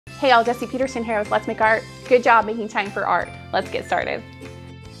Hey y'all, Jesse Petersen here with Let's Make Art. Good job making time for art. Let's get started.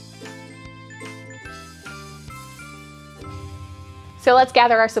 So let's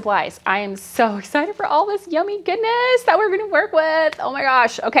gather our supplies. I am so excited for all this yummy goodness that we're gonna work with. Oh my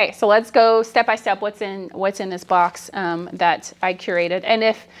gosh. Okay, so let's go step by step what's in this box that I curated. And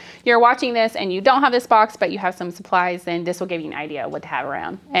if you're watching this and you don't have this box, but you have some supplies, then this will give you an idea of what to have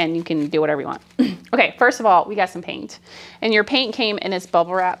around and you can do whatever you want. Okay, first of all, we got some paint. And your paint came in this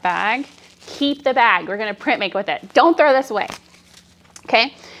bubble wrap bag. Keep the bag. We're gonna print make with it. Don't throw this away.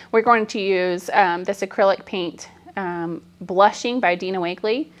 Okay, we're going to use this acrylic paint, Blushing by Dina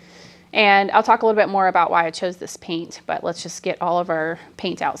Wakely. And I'll talk a little bit more about why I chose this paint, but let's just get all of our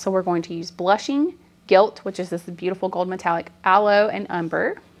paint out. So we're going to use Blushing, Gilt, which is this beautiful gold metallic, Aloe, and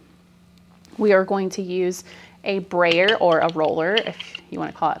Umber. We are going to use a brayer or a roller, if you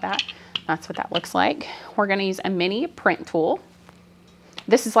want to call it that. That's what that looks like. We're going to use a mini print tool.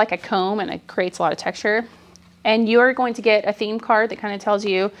 This is like a comb and it creates a lot of texture. And you're going to get a theme card that kind of tells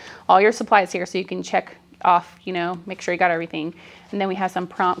you all your supplies here so you can check off, you know, make sure you got everything. And then we have some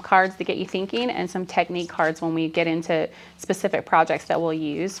prompt cards to get you thinking and some technique cards when we get into specific projects that we'll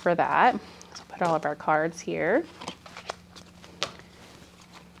use for that. So put all of our cards here.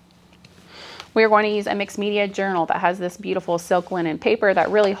 We're going to use a mixed media journal that has this beautiful silk linen paper that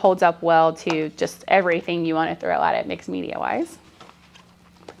really holds up well to just everything you want to throw at it mixed media wise.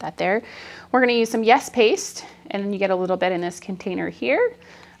 Put that there. We're going to use some Yes paste, and then you get a little bit in this container here.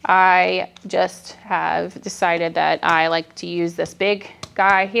 I just have decided that I like to use this big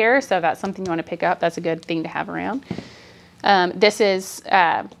guy here, so if that's something you want to pick up, that's a good thing to have around. This is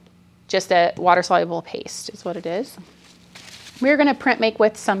just a water-soluble paste is what it is. We're going to print make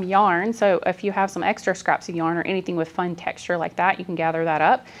with some yarn, so if you have some extra scraps of yarn or anything with fun texture like that, you can gather that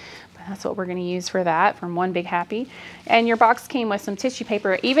up. But that's what we're going to use for that from One Big Happy. And your box came with some tissue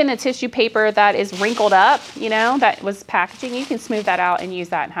paper. Even the tissue paper that is wrinkled up, you know, that was packaging, you can smooth that out and use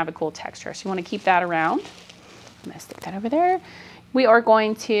that and have a cool texture. So you want to keep that around. I'm going to stick that over there. We are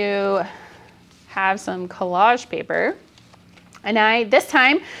going to have some collage paper. And this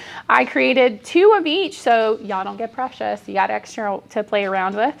time I created 2 of each, so y'all don't get precious. You got extra to play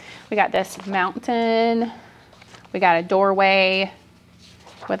around with. We got this mountain. We got a doorway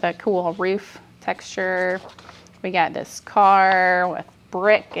with a cool roof texture. We got this car with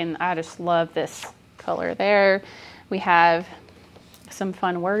brick, and I just love this color there. We have some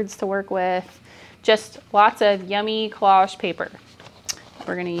fun words to work with. Just lots of yummy collage paper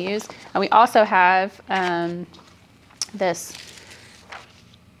we're gonna use. And we also have this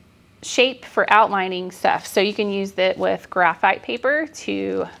shape for outlining stuff. So you can use it with graphite paper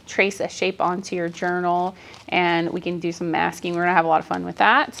to trace a shape onto your journal, and we can do some masking. We're gonna have a lot of fun with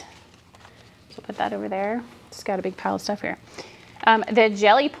that. So put that over there. Just got a big pile of stuff here. The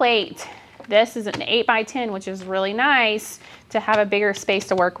jelly plate. This is an 8 by 10, which is really nice to have a bigger space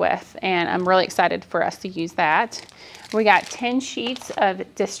to work with. And I'm really excited for us to use that. We got 10 sheets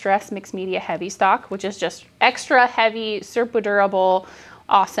of Distress Mixed Media Heavy Stock, which is just extra heavy, super durable,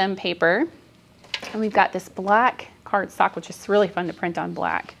 awesome paper. And we've got this black cardstock, which is really fun to print on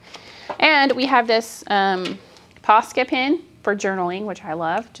black. And we have this Posca pen for journaling, which I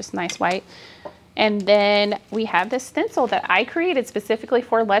love, just nice white. And then we have this stencil that I created specifically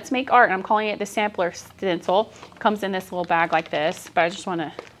for Let's Make Art. And I'm calling it the sampler stencil. It comes in this little bag like this, but I just want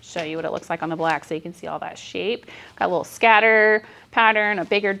to show you what it looks like on the black so you can see all that shape. Got a little scatter pattern, a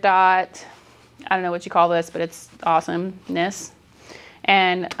bigger dot. I don't know what you call this, but it's awesomeness.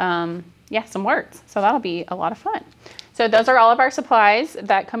 And yeah, some words. So that'll be a lot of fun. So those are all of our supplies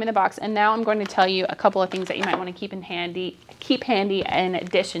that come in the box. And now I'm going to tell you a couple of things that you might want to keep handy in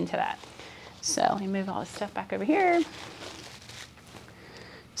addition to that. So let me move all this stuff back over here.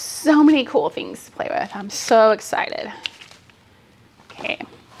 So many cool things to play with. I'm so excited. Okay.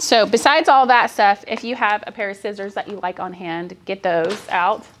 So besides all that stuff, if you have a pair of scissors that you like on hand, get those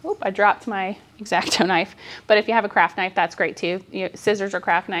out. Oop, I dropped my X-Acto knife. But if you have a craft knife, that's great too. Scissors or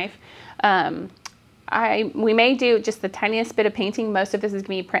craft knife. We may do just the tiniest bit of painting. Most of this is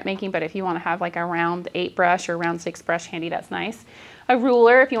gonna be printmaking, but if you wanna have like a round 8 brush or round 6 brush handy, that's nice. A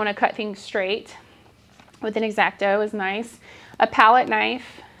ruler if you wanna cut things straight with an X-Acto is nice. A palette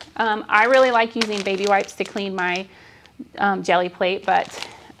knife. I really like using baby wipes to clean my jelly plate, but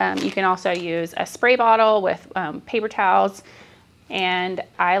you can also use a spray bottle with paper towels, and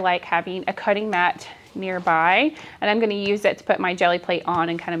I like having a cutting mat nearby, and I'm going to use it to put my jelly plate on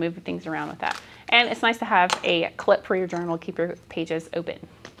and kind of move things around with that. And it's nice to have a clip for your journal to keep your pages open.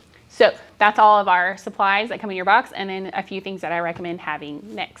 So that's all of our supplies that come in your box, and then a few things that I recommend having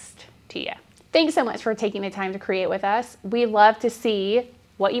next to you. Thanks so much for taking the time to create with us. We love to see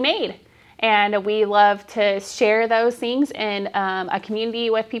what you made. And we love to share those things in a community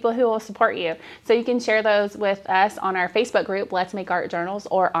with people who will support you. So you can share those with us on our Facebook group, Let's Make Art Journals,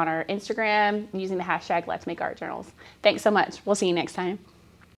 or on our Instagram using the hashtag Let's Make Art Journals. Thanks so much. We'll see you next time.